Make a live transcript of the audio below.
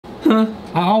I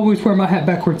always wear my hat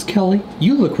backwards, Kelly.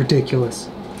 You look ridiculous.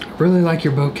 I really like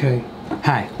your bouquet.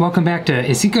 Hi, welcome back to,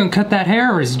 is he gonna cut that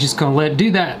hair or is he just gonna let it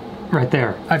do that right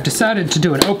there? I've decided to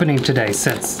do an opening today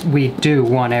since we do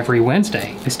one every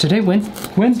Wednesday. Is today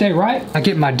Wednesday, right? I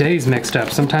get my days mixed up.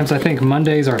 Sometimes I think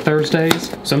Mondays are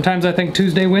Thursdays. Sometimes I think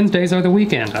Tuesday, Wednesdays are the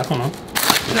weekend. I don't know.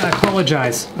 I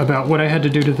apologize about what I had to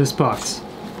do to this box.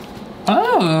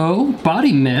 Oh,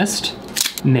 body mist.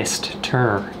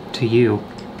 Mist-ter to you.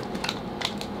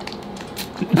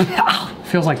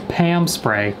 Feels like Pam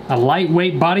spray. A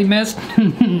lightweight body mist?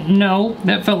 No,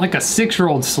 that felt like a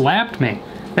 6-year-old slapped me.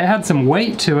 That had some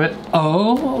weight to it.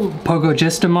 Oh,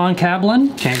 Pogogistamon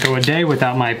Cablin. Can't go a day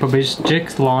without my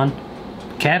Pogogistamon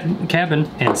cabin.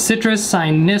 And Citrus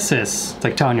Sinensis. It's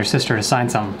like telling your sister to sign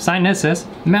something. Sinensis.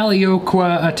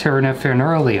 Malioqua Eterna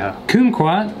Fernalia.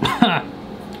 Kumquat.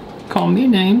 Call me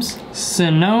names.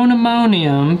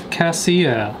 Synonymonium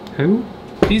Cassia. Who?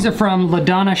 These are from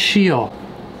LaDonna Shield.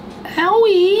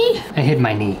 Owie! I hit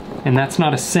my knee, and that's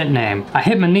not a scent name. I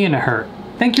hit my knee and it hurt.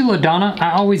 Thank you, LaDonna.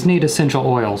 I always need essential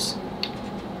oils.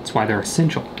 That's why they're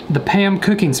essential. The Pam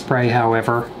cooking spray,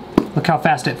 however, look how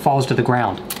fast it falls to the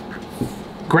ground.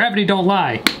 Gravity don't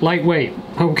lie. Lightweight.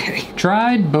 Okay.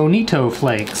 Dried bonito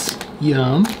flakes.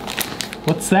 Yum.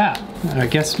 What's that? I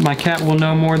guess my cat will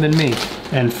know more than me.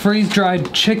 And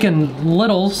freeze-dried chicken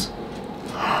littles.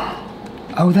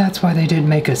 Oh, that's why they didn't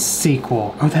make a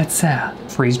sequel. Oh, that's sad.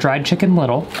 Freeze-dried chicken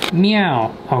little.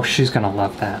 Meow. Oh, she's gonna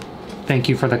love that. Thank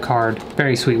you for the card.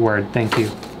 Very sweet word, thank you.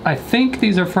 I think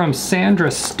these are from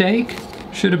Sandra Steak.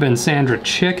 Should have been Sandra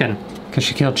Chicken, because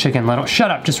she killed Chicken Little.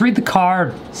 Shut up, just read the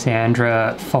card.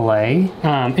 Sandra Filet.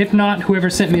 If not, whoever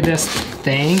sent me this,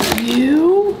 thank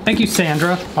you. Thank you,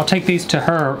 Sandra. I'll take these to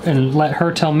her and let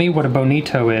her tell me what a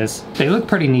bonito is. They look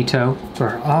pretty neato.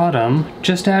 For autumn,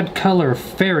 just add color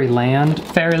Fairyland.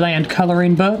 Fairyland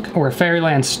coloring book, or a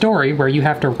Fairyland story where you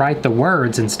have to write the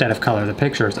words instead of color the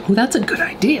pictures. Oh, that's a good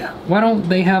idea. Why don't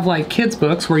they have like kids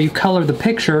books where you color the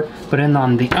picture, but then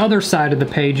on the other side of the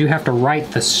page you have to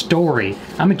write the story?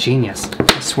 I'm a genius.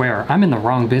 I swear, I'm in the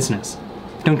wrong business.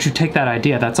 Don't you take that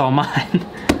idea, that's all mine.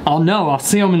 I'll know, I'll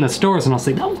see them in the stores and I'll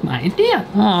say, that was my idea.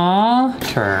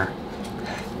 Aww. Sure.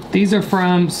 These are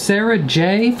from Sarah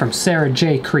J, from Sarah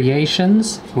J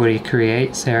Creations. What do you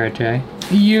create, Sarah J?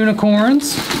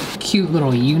 Unicorns. Cute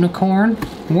little unicorn.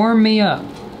 Warm me up.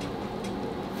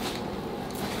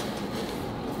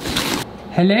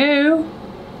 Hello?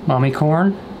 Mommy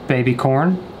corn, baby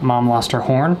corn, mom lost her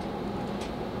horn.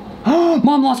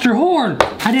 Mom lost her horn!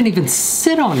 I didn't even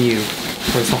sit on you.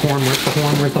 Where's the horn? Where's the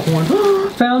horn? Where's the horn?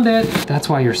 Found it! That's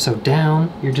why you're so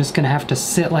down. You're just gonna have to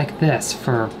sit like this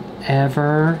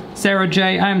forever. Sarah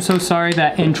J, I'm so sorry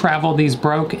that in travel these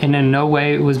broke, and in no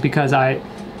way it was because I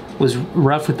was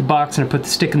rough with the box and I put the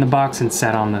stick in the box and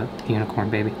sat on the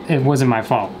unicorn baby. It wasn't my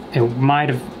fault. It might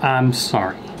have, I'm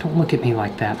sorry. Don't look at me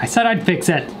like that. I said I'd fix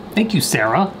it. Thank you,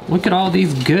 Sarah. Look at all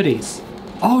these goodies.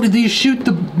 Oh, did these shoot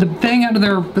the thing out of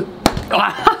their...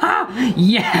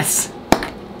 Yes!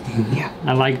 Yeah,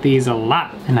 I like these a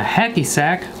lot. And a hacky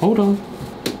sack. Hold on.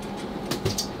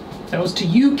 That was to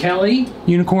you, Kelly.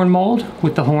 Unicorn mold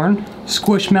with the horn.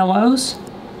 Squishmallows.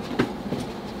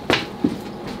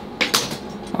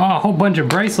 Oh, a whole bunch of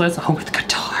bracelets. Oh, with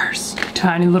guitars.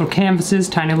 Tiny little canvases,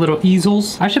 tiny little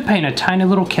easels. I should paint a tiny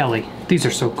little Kelly. These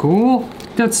are so cool.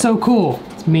 That's so cool.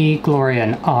 It's me, Gloria,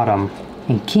 and Autumn.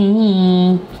 And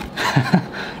King.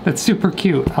 That's super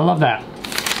cute. I love that.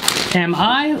 Am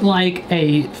I like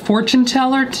a fortune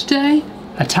teller today?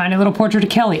 A tiny little portrait of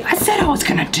Kelly. I said I was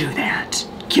gonna do that.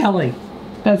 Kelly,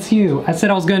 that's you. I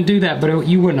said I was gonna do that, but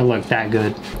you wouldn't have looked that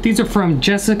good. These are from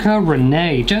Jessica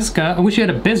Renee. Jessica, I wish you had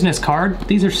a business card.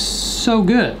 These are so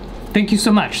good. Thank you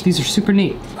so much. These are super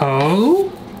neat.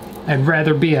 Oh, I'd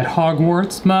rather be at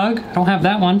Hogwarts mug. I don't have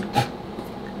that one.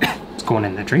 It's going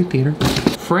in the drink theater.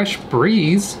 Fresh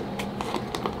breeze.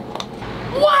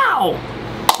 Wow!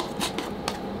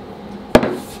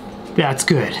 That's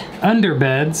good.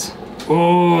 Underbeds.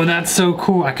 Oh, that's so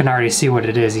cool. I can already see what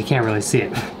it is. You can't really see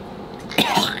it.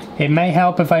 It may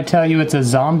help if I tell you it's a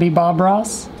zombie Bob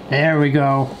Ross. There we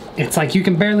go. It's like you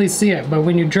can barely see it, but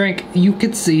when you drink, you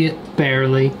could see it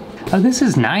barely. Oh, this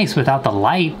is nice without the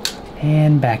light.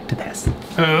 And back to this.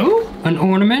 Oh, an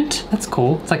ornament? That's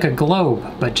cool. It's like a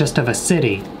globe, but just of a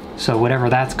city. So whatever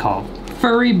that's called.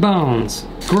 Furry bones.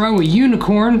 Grow a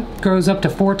unicorn, grows up to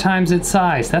 4 times its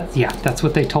size. That's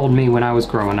what they told me when I was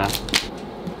growing up.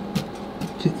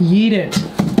 Just eat it.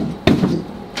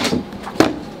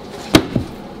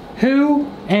 Who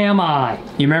am I?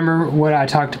 You remember what I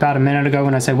talked about a minute ago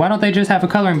when I said, why don't they just have a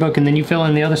coloring book and then you fill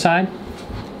in the other side?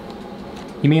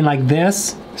 You mean like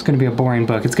this? It's gonna be a boring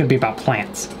book. It's gonna be about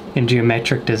plants and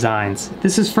geometric designs.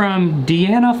 This is from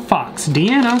Deanna Fox.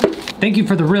 Deanna, thank you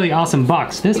for the really awesome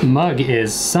box. This mug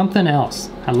is something else.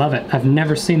 I love it. I've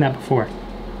never seen that before,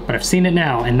 but I've seen it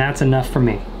now, and that's enough for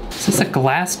me. Is this a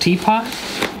glass teapot?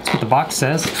 That's what the box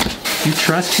says. You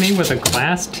trust me with a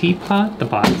glass teapot? The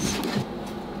box.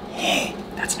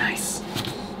 That's nice.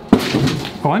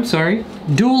 Oh, I'm sorry.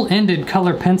 Dual-ended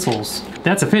color pencils.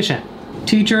 That's efficient.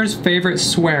 Teacher's favorite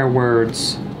swear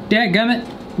words. Dadgummit,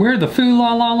 where the foo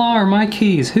la la la are my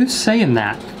keys? Who's saying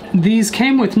that? These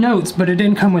came with notes, but it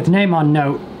didn't come with name on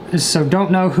note, so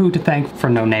don't know who to thank for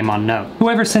no name on note.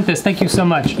 Whoever sent this, thank you so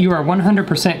much. You are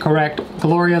 100% correct.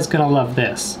 Gloria's gonna love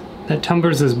this. That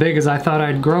tumbler's as big as I thought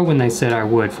I'd grow when they said I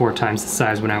would, 4 times the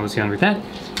size when I was younger.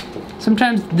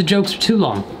 Sometimes the jokes are too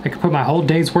long. I could put my whole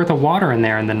day's worth of water in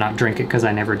there and then not drink it because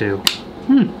I never do.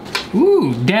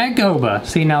 Ooh, Dagoba.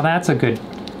 See, now that's a good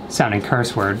sounding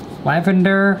curse word.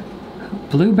 Lavender,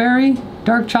 blueberry,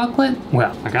 dark chocolate?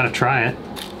 Well, I gotta try it.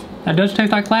 That does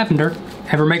taste like lavender.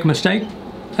 Ever make a mistake?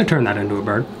 I turned that into a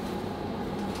bird.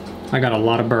 I got a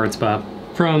lot of birds, Bob.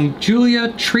 From Julia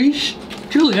Treesh.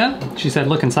 Julia, she said,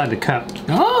 look inside the cup.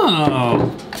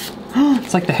 Oh,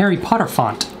 it's like the Harry Potter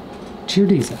font. Cheer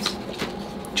Jesus.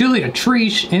 Julia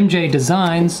Treesh, MJ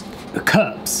Designs, the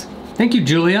cups. Thank you,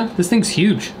 Julia. This thing's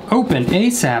huge. Open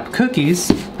ASAP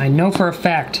cookies. I know for a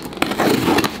fact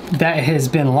that it has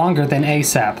been longer than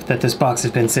ASAP that this box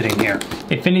has been sitting here.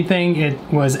 If anything, it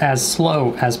was as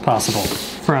slow as possible.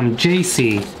 From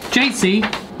JC.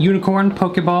 JC, unicorn,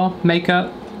 Pokeball,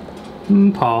 makeup.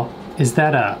 Paul, is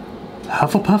that a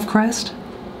Hufflepuff crest?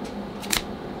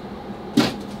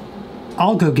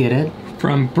 I'll go get it.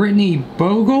 From Brittany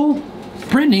Bogle.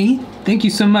 Brittany, thank you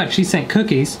so much. She sent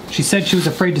cookies. She said she was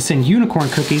afraid to send unicorn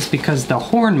cookies because the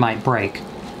horn might break.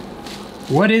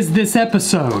 What is this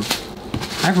episode?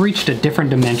 I've reached a different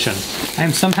dimension. I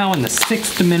am somehow in the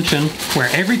 6th dimension where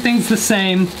everything's the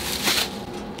same.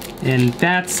 And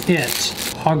that's it.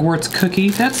 Hogwarts cookie,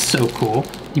 that's so cool.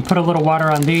 You put a little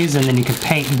water on these and then you can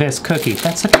paint this cookie.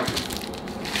 That's a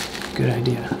good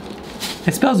idea.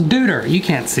 It spells Duder, you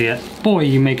can't see it. Boy,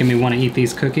 you making me want to eat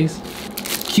these cookies.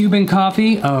 Cuban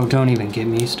coffee, oh, don't even get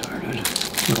me started.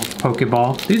 Little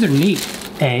Pokeball, these are neat.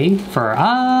 A for,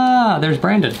 there's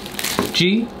Brandon.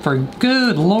 G for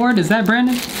good Lord, is that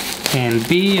Brandon? And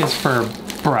B is for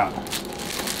bro.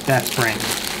 That's Brandon.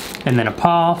 And then a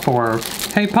paw for,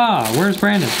 hey Pa, where's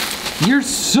Brandon? You're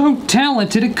so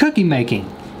talented at cookie making.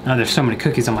 Oh, there's so many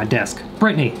cookies on my desk.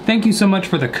 Brittany, thank you so much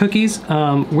for the cookies.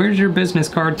 Where's your business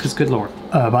card? Cause good Lord.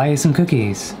 Buy you some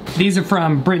cookies. These are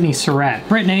from Brittany Surratt.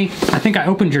 Brittany, I think I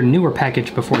opened your newer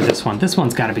package before this one. This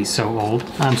one's gotta be so old.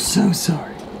 I'm so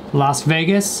sorry. Las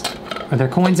Vegas, are there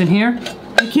coins in here?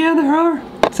 Heck yeah, there are.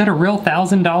 Is that a real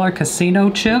 $1,000 casino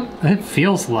chip? It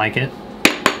feels like it.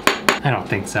 I don't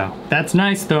think so. That's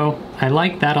nice though. I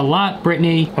like that a lot,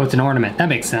 Brittany. Oh, it's an ornament. That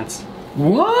makes sense.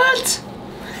 What?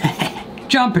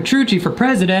 John Petrucci for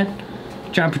president.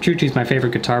 John Petrucci's my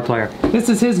favorite guitar player. This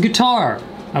is his guitar.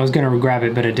 I was gonna grab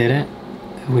it, but I didn't,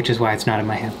 which is why it's not in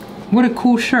my hand. What a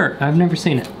cool shirt. I've never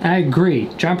seen it. I agree.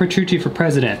 John Petrucci for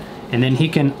president. And then he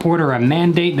can order a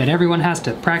mandate that everyone has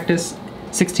to practice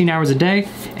 16 hours a day,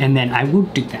 and then I will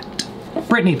do that.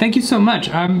 Brittany, thank you so much.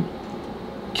 I'm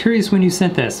curious when you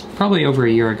sent this. Probably over a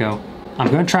year ago.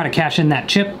 I'm gonna try to cash in that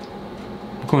chip.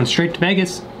 I'm going straight to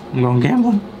Vegas. I'm going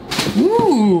gambling.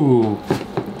 Ooh,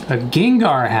 a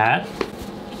Gengar hat.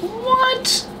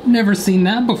 What? Never seen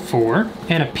that before.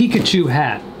 And a Pikachu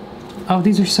hat. Oh,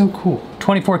 these are so cool.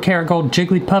 24 karat gold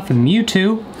Jigglypuff and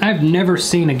Mewtwo. I've never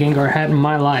seen a Gengar hat in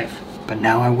my life, but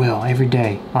now I will every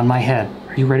day on my head.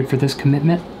 Are you ready for this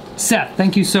commitment? Seth,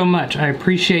 thank you so much. I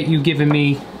appreciate you giving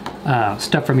me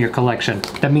stuff from your collection.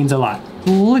 That means a lot.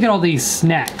 Look at all these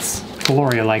snacks.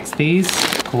 Gloria likes these.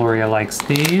 Gloria likes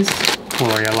these.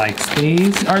 Gloria likes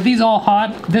these. Are these all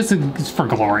hot? This is for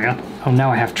Gloria. Oh, now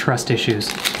I have trust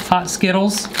issues. Hot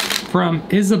Skittles from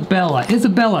Isabella.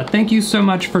 Isabella, thank you so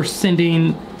much for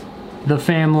sending the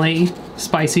family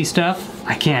spicy stuff.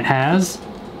 I can't has.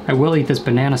 I will eat this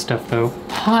banana stuff though.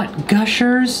 Hot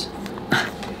Gushers.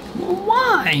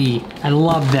 Why? I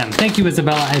love them. Thank you,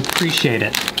 Isabella. I appreciate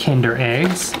it. Kinder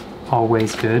Eggs.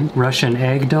 Always good. Russian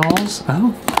egg dolls.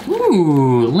 Oh.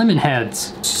 Ooh, lemon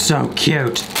heads. So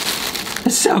cute.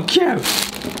 So cute.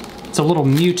 It's a little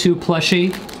Mewtwo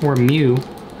plushie. Or Mew.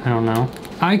 I don't know.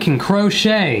 I can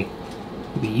crochet.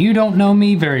 But you don't know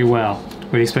me very well.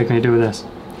 What do you expect me to do with this?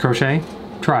 Crochet?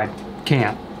 Tried.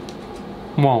 Can't.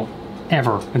 Won't.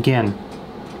 Ever. Again.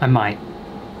 I might.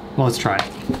 Well, let's try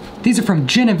it. These are from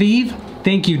Genevieve.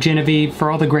 Thank you, Genevieve,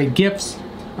 for all the great gifts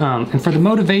and for the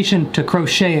motivation to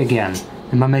crochet again.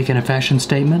 Am I making a fashion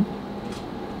statement?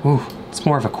 Ooh, it's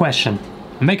more of a question.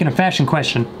 I'm making a fashion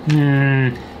question.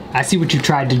 I see what you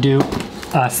tried to do.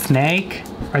 A snake?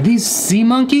 Are these sea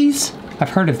monkeys? I've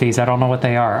heard of these, I don't know what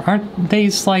they are. Aren't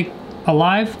these like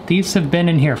alive? These have been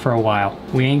in here for a while.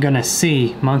 We ain't gonna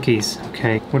see monkeys.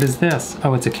 Okay, what is this?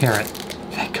 Oh, it's a carrot.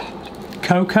 Thank God.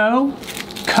 Cocoa?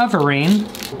 Covering?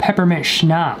 Peppermint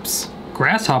schnapps.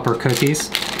 Grasshopper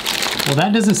cookies? Well,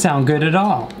 that doesn't sound good at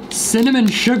all. Cinnamon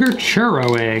sugar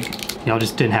churro egg. Y'all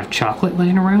just didn't have chocolate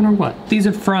laying around or what? These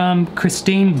are from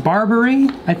Christine Barbary,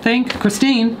 I think.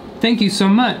 Christine, thank you so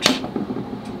much.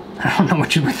 I don't know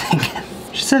what you were thinking.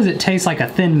 She says it tastes like a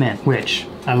Thin Mint, which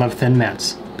I love Thin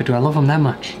Mints, but do I love them that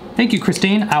much? Thank you,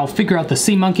 Christine. I'll figure out the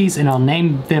sea monkeys and I'll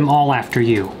name them all after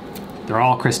you. They're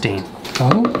all Christine.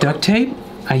 Oh, duct tape?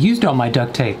 I used all my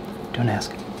duct tape. Don't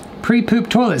ask. Pre-poop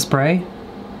toilet spray.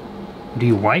 Do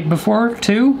you wipe before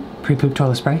too? Pre-poop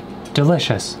toilet spray?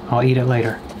 Delicious. I'll eat it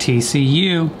later.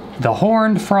 TCU. The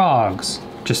horned frogs.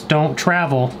 Just don't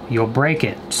travel. You'll break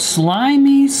it.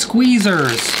 Slimy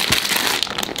squeezers.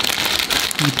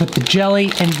 You put the jelly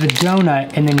in the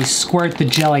donut and then you squirt the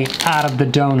jelly out of the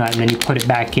donut and then you put it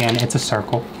back in. It's a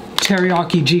circle.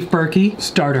 Teriyaki Jeef Berkey.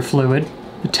 Starter fluid.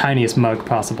 The tiniest mug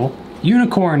possible.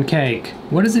 Unicorn cake.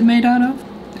 What is it made out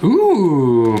of?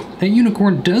 Ooh, that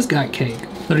unicorn does got cake.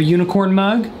 Little unicorn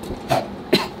mug.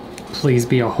 Please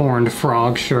be a horned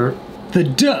frog shirt. The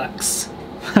Ducks.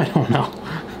 I don't know.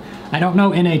 I don't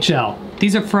know NHL.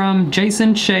 These are from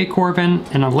Jason, Shay Corbin,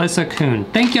 and Alyssa Kuhn.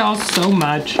 Thank y'all so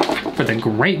much for the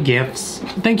great gifts.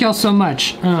 Thank y'all so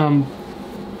much.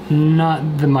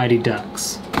 Not the Mighty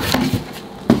Ducks.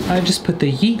 I just put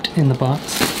the yeet in the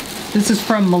box. This is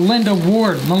from Melinda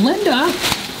Ward. Melinda?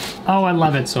 Oh, I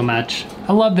love it so much.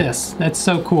 I love this. That's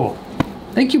so cool.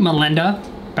 Thank you, Melinda.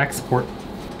 Back support.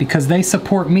 Because they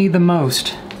support me the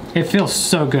most. It feels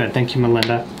so good. Thank you,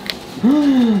 Melinda.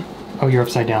 Oh, you're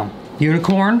upside down.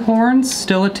 Unicorn horns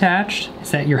still attached.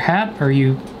 Is that your hat or are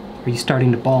you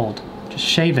starting to bald? Just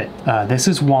shave it. This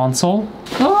is Wansel.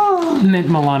 Oh, mint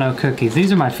Milano cookies.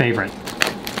 These are my favorite.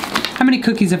 How many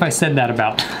cookies have I said that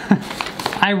about?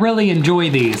 I really enjoy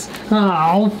these.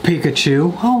 Oh,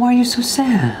 Pikachu. Oh, why are you so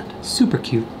sad? Super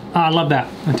cute. Oh, I love that.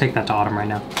 I'm gonna take that to Autumn right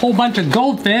now. Whole bunch of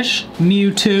goldfish.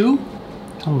 Mewtwo.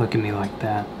 Don't look at me like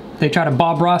that. They tried a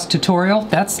Bob Ross tutorial.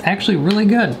 That's actually really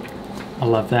good. I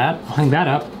love that. I'll hang that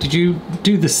up. Did you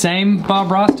do the same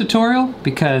Bob Ross tutorial?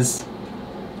 Because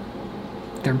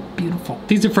they're beautiful.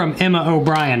 These are from Emma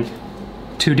O'Brien.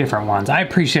 2 different ones. I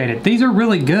appreciate it. These are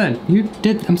really good. You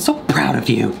did, I'm so proud of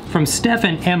you. From Steph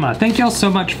and Emma. Thank y'all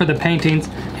so much for the paintings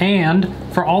and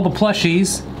for all the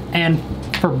plushies and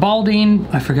for Balding.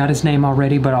 I forgot his name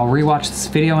already, but I'll rewatch this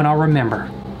video and I'll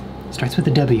remember. Starts with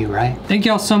a W, right? Thank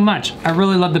y'all so much. I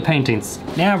really love the paintings.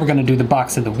 Now we're gonna do the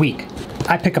box of the week.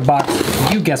 I pick a box,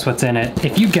 you guess what's in it.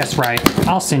 If you guess right,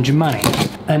 I'll send you money.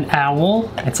 An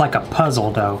owl? It's like a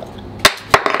puzzle though.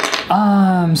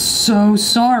 I'm so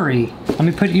sorry. Let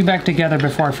me put you back together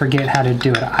before I forget how to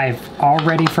do it. I've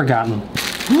already forgotten.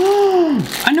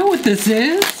 I know what this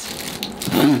is.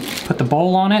 Put the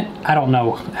bowl on it. I don't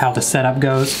know how the setup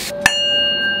goes.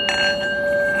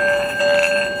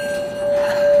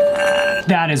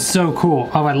 That is so cool.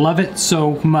 Oh, I love it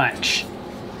so much.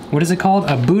 What is it called?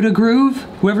 A Buddha groove?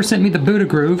 Whoever sent me the Buddha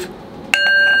groove.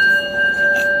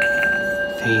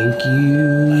 Thank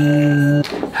you.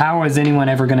 How is anyone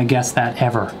ever gonna guess that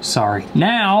ever? Sorry.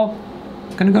 Now,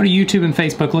 I'm gonna go to YouTube and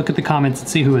Facebook, look at the comments and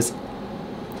see who is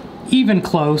even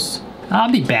close.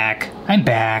 I'll be back. I'm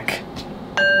back.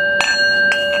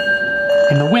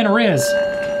 And the winner is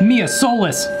Mia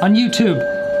Solis on YouTube.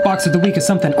 Box of the week is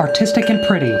something artistic and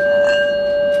pretty.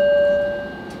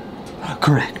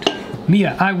 Correct.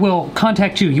 Mia, I will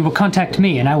contact you. You will contact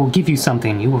me and I will give you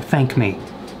something. You will thank me.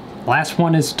 Last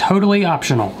one is totally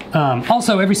optional.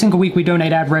 Also, every single week we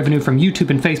donate ad revenue from YouTube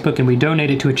and Facebook and we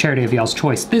donate it to a charity of y'all's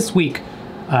choice. This week,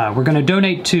 we're gonna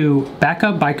donate to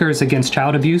Backup Bikers Against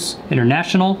Child Abuse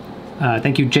International.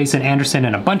 Thank you, Jason Anderson,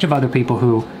 and a bunch of other people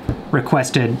who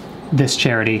requested this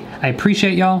charity. I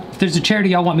appreciate y'all. If there's a charity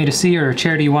y'all want me to see or a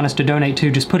charity you want us to donate to,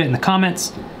 just put it in the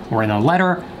comments or in a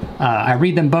letter. I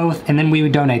read them both and then we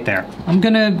would donate there. I'm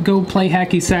gonna go play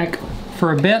hacky sack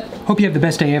for a bit. Hope you have the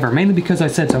best day ever, mainly because I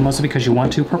said so, mostly because you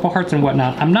want to. Purple hearts and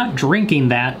whatnot. I'm not drinking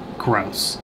that. Gross.